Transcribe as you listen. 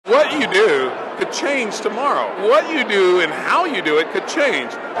What you do could change tomorrow. What you do and how you do it could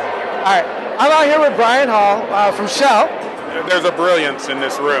change. All right, I'm out here with Brian Hall from Shell. There's a brilliance in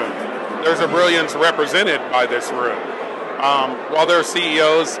this room. There's a brilliance represented by this room. While there are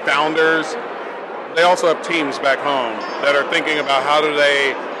CEOs, founders, they also have teams back home that are thinking about how do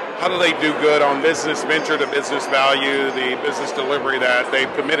they do good on business venture to business value, the business delivery that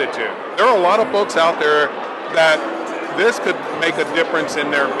they've committed to. There are a lot of folks out there that this could make a difference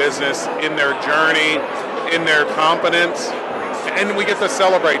in their business, in their journey, in their competence, and we get to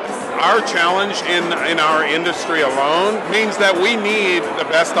celebrate. Our challenge in our industry alone means that we need the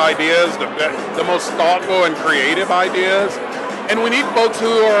best ideas, the most thoughtful and creative ideas, and we need folks who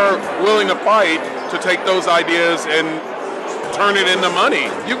are willing to fight to take those ideas and turn it into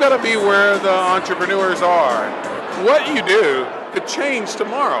money. You've got to be where the entrepreneurs are. What you do could change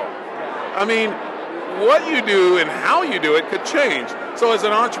tomorrow. I mean, what you do and how you do it could change. So as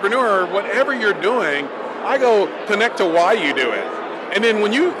an entrepreneur, whatever you're doing, I go connect to why you do it. And then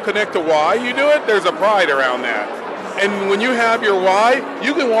when you connect to why you do it, there's a pride around that. And when you have your why,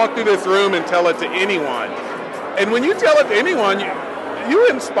 you can walk through this room and tell it to anyone. And when you tell it to anyone, you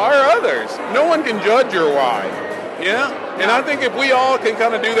inspire others. No one can judge your why. Yeah? And I think if we all can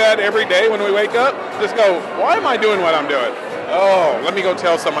kind of do that every day when we wake up, just go, why am I doing what I'm doing? Oh, let me go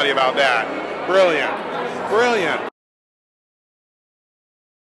tell somebody about that. Brilliant. Brilliant.